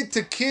wanted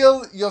to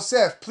kill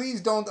Yosef.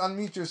 Please don't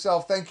unmute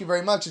yourself. Thank you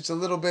very much. It's a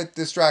little bit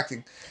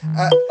distracting.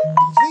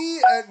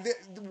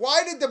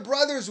 Why did the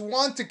brothers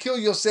want to kill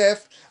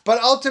Yosef,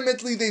 but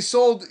ultimately they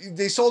sold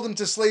him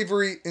to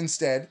slavery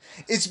instead?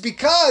 It's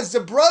because the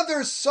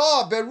brothers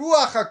saw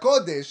Beruach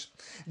HaKodesh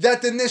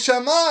that the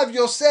neshama of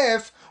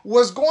Yosef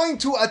was going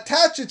to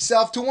attach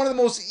itself to one of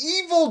the most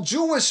evil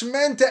Jewish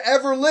men to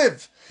ever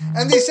live.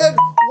 And they said,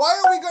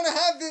 why are we going to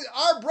have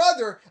our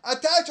brother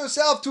attach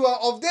himself to a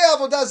Ovdei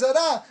Avodah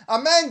Zarah, a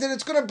man that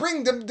it's going to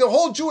bring the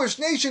whole Jewish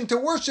nation to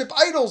worship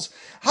idols?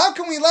 How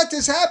can we let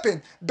this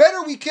happen?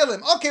 Better we kill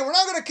him. Okay, we're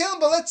not going to kill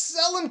him, but let's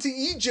sell him to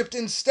Egypt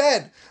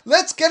instead.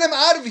 Let's get him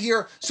out of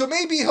here, so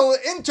maybe he'll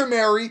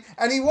intermarry,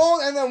 and he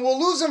won't, and then we'll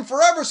lose him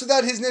forever, so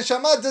that his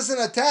neshama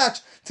doesn't attach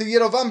to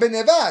Yerovam ben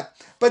Nevat.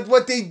 But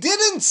what they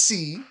didn't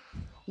see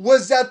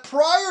was that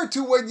prior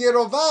to when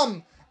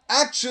Yerovam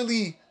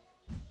actually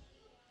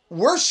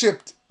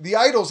worshipped the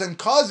idols and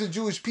caused the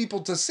Jewish people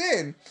to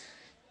sin,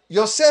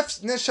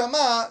 Yosef's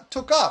neshama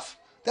took off.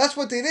 That's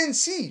what they didn't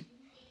see.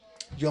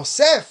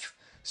 Yosef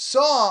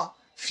saw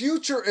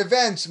future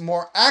events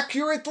more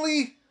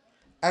accurately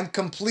and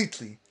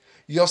completely.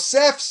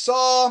 Yosef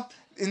saw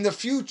in the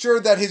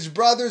future that his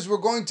brothers were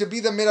going to be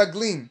the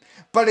Miraglim.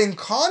 But in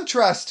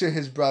contrast to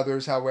his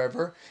brothers,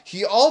 however,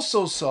 he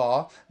also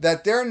saw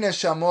that their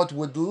neshamot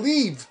would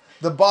leave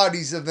the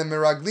bodies of the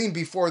Miraglim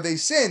before they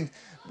sinned,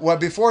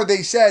 before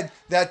they said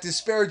that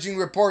disparaging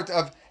report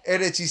of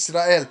Eretz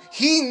Yisrael.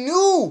 He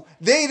knew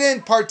they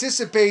didn't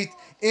participate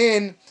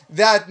in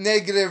that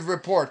negative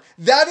report.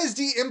 That is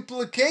the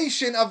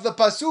implication of the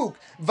pasuk.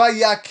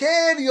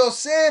 Vayaker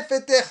Yosef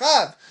et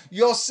Echav.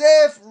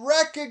 Yosef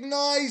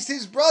recognized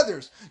his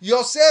brothers.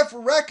 Yosef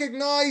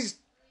recognized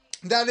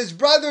that his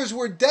brothers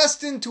were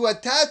destined to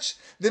attach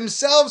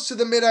themselves to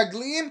the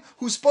Miraglim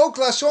who spoke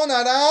Lashon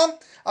Hara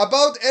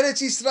about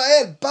Eretz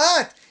Yisrael.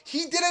 But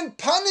he didn't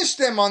punish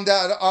them on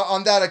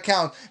that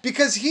account,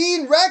 because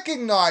he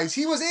recognized,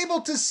 he was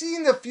able to see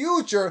in the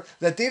future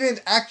that they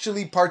didn't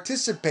actually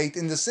participate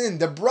in the sin.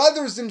 The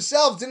brothers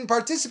themselves didn't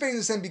participate in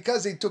the sin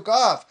because they took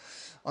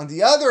off. On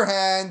the other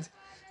hand,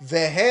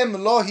 vehem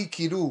lo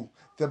hikiru.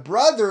 The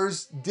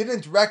brothers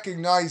didn't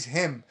recognize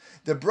him.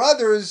 The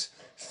brothers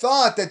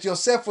thought that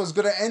Yosef was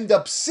going to end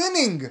up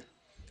sinning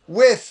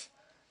with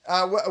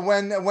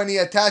when he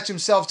attached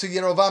himself to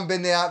Yerovam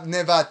ben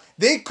Nevat.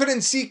 They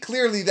couldn't see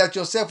clearly that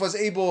Yosef was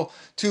able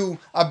to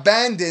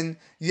abandon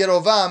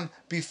Yerovam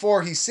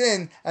before he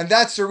sinned, and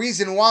that's the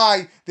reason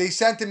why they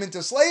sent him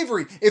into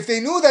slavery. If they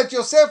knew that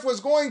Yosef was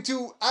going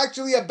to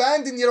actually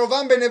abandon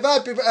Yerovam ben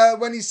Nevat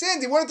when he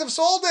sinned, they wouldn't have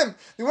sold him.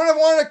 They wouldn't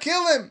have wanted to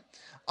kill him.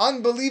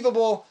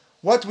 Unbelievable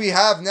what we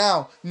have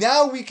now.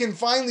 Now we can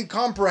finally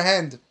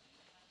comprehend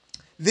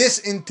this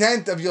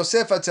intent of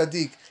Yosef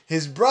HaTzadik.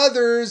 His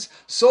brothers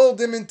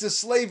sold him into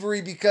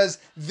slavery because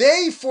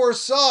they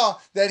foresaw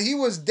that he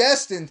was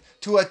destined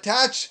to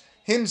attach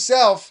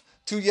himself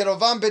to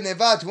Yerovam ben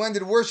Nevat, who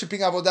ended worshipping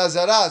Avodah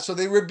Zarah. So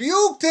they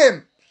rebuked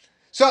him.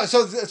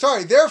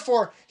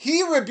 Therefore,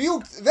 he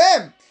rebuked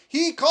them.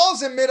 He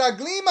calls him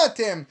meraglim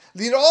atem,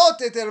 lirot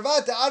et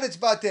ervat haaretz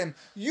batem.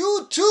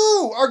 You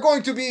too are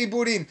going to be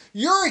iburim.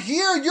 You're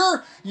here.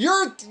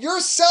 You're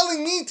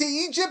selling me to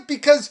Egypt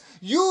because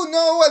you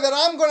know that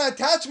I'm going to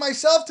attach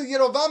myself to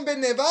Yerovam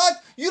ben Nevat.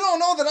 You don't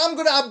know that I'm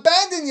going to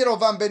abandon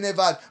Yerovam ben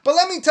Nevat. But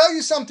let me tell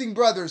you something,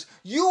 brothers.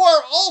 You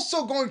are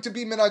also going to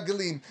be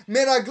meraglim.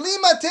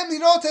 Meraglim atem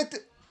lirot et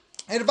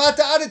in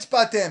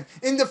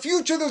the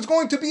future, there's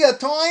going to be a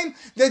time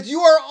that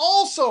you are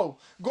also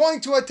going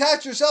to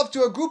attach yourself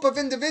to a group of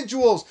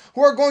individuals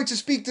who are going to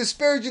speak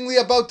disparagingly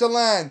about the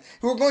land,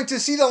 who are going to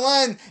see the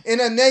land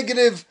in a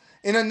negative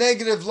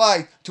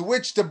light, to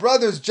which the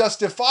brothers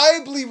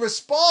justifiably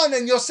respond,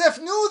 and Yosef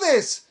knew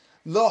this.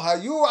 Lo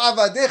hayu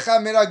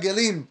avadecha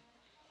meragelim.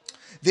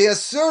 They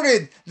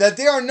asserted that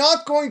they are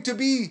not going to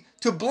be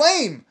to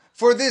blame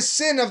for this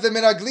sin of the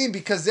meraglim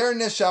because their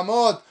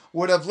neshamot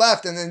would have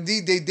left, and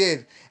indeed they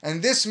did. And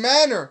in this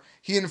manner,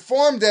 he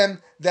informed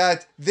them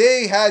that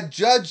they had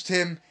judged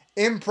him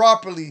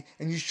improperly,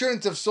 and you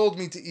shouldn't have sold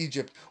me to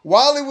Egypt.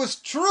 While it was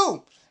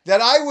true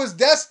that I was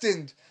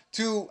destined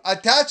to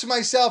attach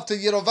myself to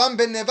Yerovam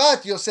ben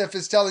Nevat, Yosef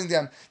is telling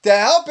them, to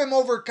help him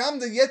overcome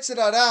the Yetzer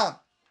Hara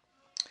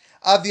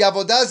of the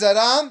Avodah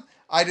Zarah,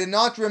 I did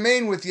not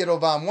remain with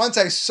Yerovam. Once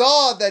I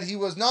saw that he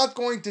was not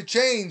going to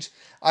change,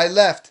 I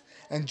left.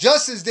 And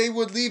just as they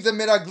would leave the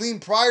meraglim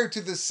prior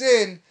to the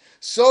sin,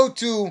 so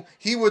too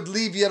he would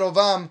leave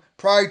Yerovam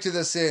prior to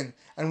the sin.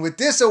 And with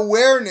this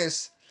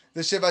awareness,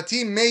 the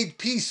Shevatim made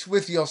peace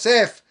with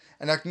Yosef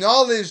and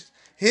acknowledged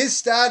his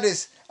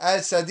status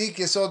as Sadiq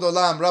Yesod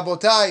Olam.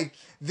 Rabotai,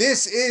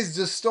 this is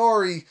the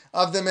story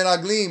of the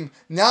meraglim.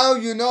 Now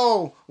you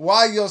know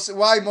why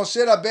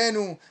Moshe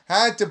Rabbeinu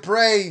had to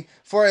pray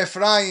for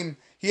Ephraim.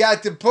 He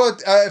had to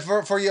put,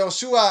 for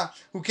Yoshua,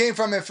 who came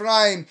from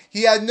Ephraim,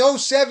 he had no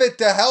shevet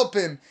to help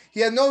him.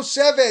 He had no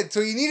shevet,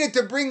 so he needed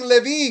to bring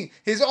Levi,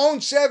 his own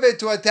shevet,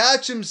 to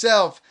attach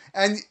himself.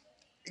 And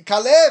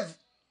Kalev,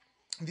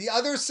 the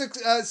other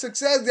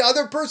the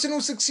other person who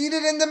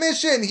succeeded in the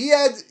mission, he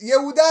had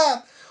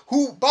Yehuda,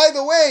 who, by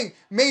the way,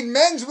 made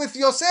amends with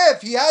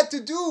Yosef. He had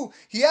to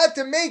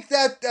make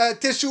that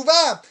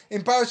teshuvah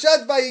in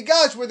Parashat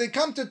Vayigash, where they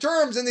come to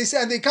terms and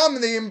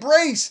they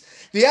embrace.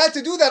 They had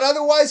to do that,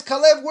 otherwise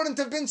Kalev wouldn't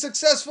have been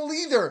successful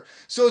either.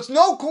 So it's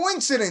no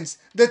coincidence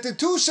that the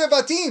two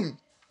Shevatim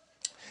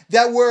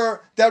that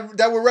were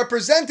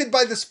represented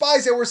by the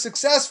spies that were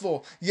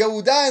successful,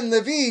 Yehuda and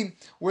Levi,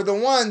 were the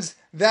ones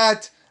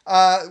that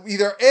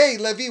either A,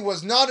 Levi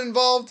was not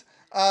involved,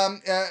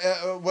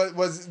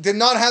 did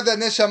not have that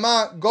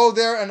neshama go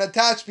there and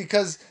attach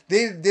because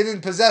they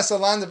didn't possess a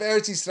land of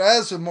Eretz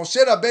Yisrael. So Moshe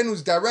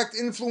Rabbeinu's direct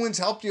influence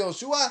helped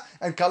Yoshua,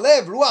 and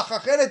Kalev ruach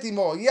acheret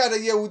imo. He had a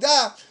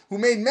Yehuda who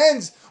made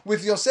amends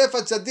with Yosef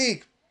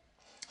HaTzadik.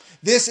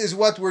 This is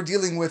what we're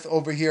dealing with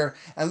over here,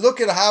 and look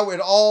at how it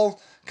all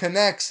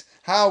connects.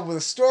 How the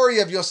story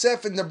of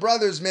Yosef and the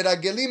brothers,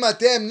 meragelim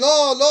atem,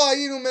 lo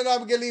hayinu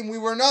meragelim, we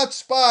were not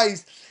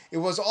spies. It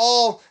was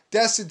all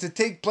destined to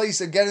take place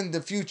again in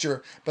the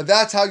future. But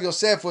that's how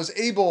Yosef was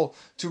able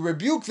to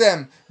rebuke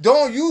them.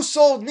 You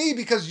sold me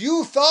because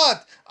you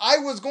thought I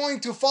was going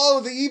to follow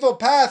the evil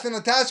path and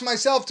attach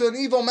myself to an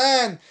evil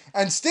man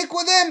and stick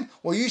with him?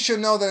 Well, you should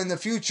know that in the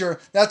future,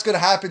 that's going to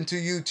happen to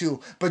you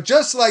too. But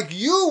just like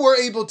you were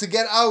able to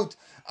get out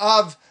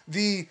of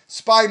the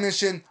spy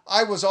mission,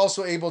 I was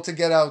also able to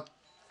get out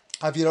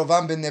of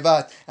Yerovam ben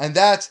Nevat. And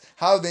that's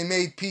how they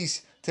made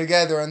peace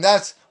together. And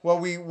that's what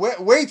we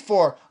wait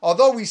for.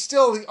 Although we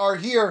still are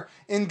here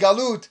in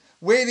Galut,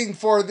 waiting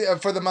for the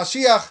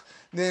Mashiach,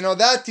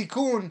 that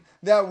tikkun,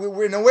 that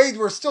in a way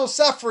we're still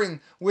suffering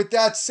with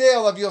that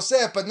sale of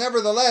Yosef, but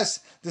nevertheless,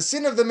 the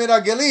sin of the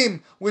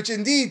Meragelim, which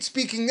indeed,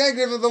 speaking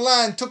negative of the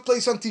land, took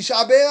place on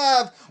Tisha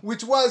B'Av,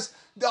 which was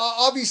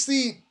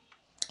obviously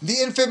the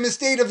infamous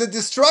date of the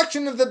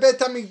destruction of the Bet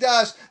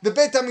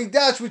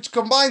HaMikdash, which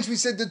combines, we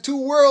said, the two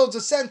worlds, the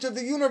center of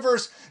the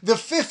universe, the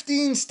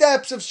 15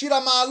 steps of Shir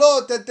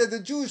HaMa'alot that the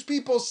Jewish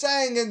people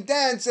sang and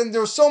danced, and there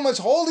was so much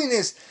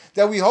holiness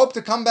that we hope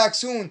to come back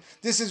soon.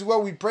 This is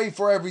what we pray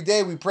for every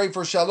day. We pray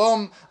for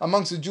shalom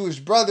amongst the Jewish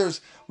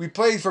brothers. We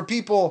pray for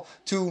people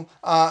to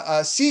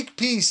seek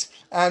peace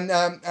and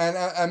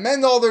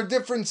amend all their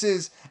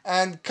differences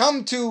and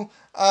come to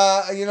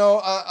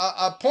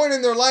a point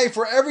in their life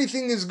where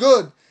everything is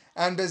good.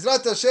 And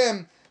Bezrat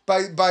Hashem,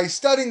 by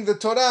studying the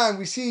Torah, and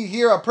we see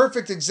here a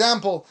perfect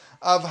example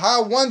of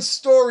how one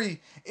story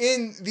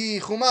in the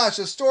Chumash,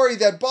 a story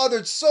that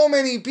bothered so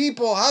many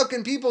people, how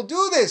can people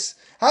do this?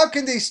 How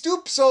can they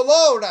stoop so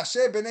low?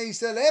 Rashi Bnei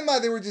Yisrael Ema,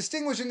 they were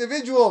distinguished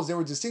individuals. They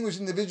were distinguished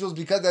individuals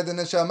because of the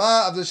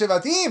neshama of the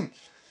Shevatim.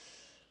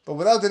 But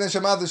without the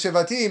neshama of the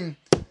Shevatim,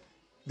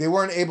 they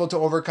weren't able to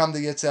overcome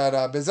the Yetzer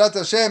Hara. Bezrat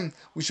Hashem,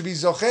 we should be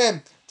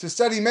zochem to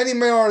study many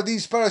more of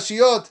these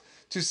parashiyot,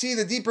 to see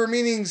the deeper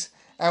meanings,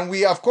 and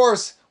we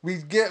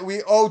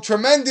owe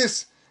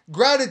tremendous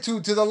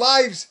gratitude to the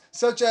lives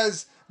such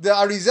as the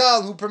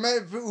Arizal,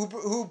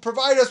 who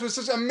provide us with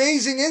such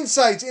amazing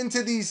insights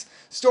into these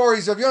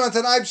stories of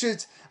Yonatan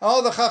Eibshitz and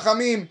all the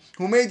Chachamim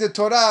who made the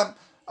Torah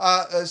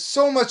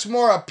so much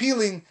more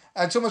appealing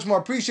and so much more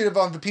appreciative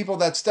of the people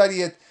that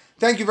study it.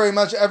 Thank you very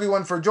much,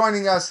 everyone, for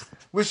joining us.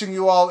 Wishing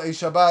you all a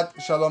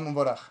Shabbat Shalom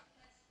U'Barach.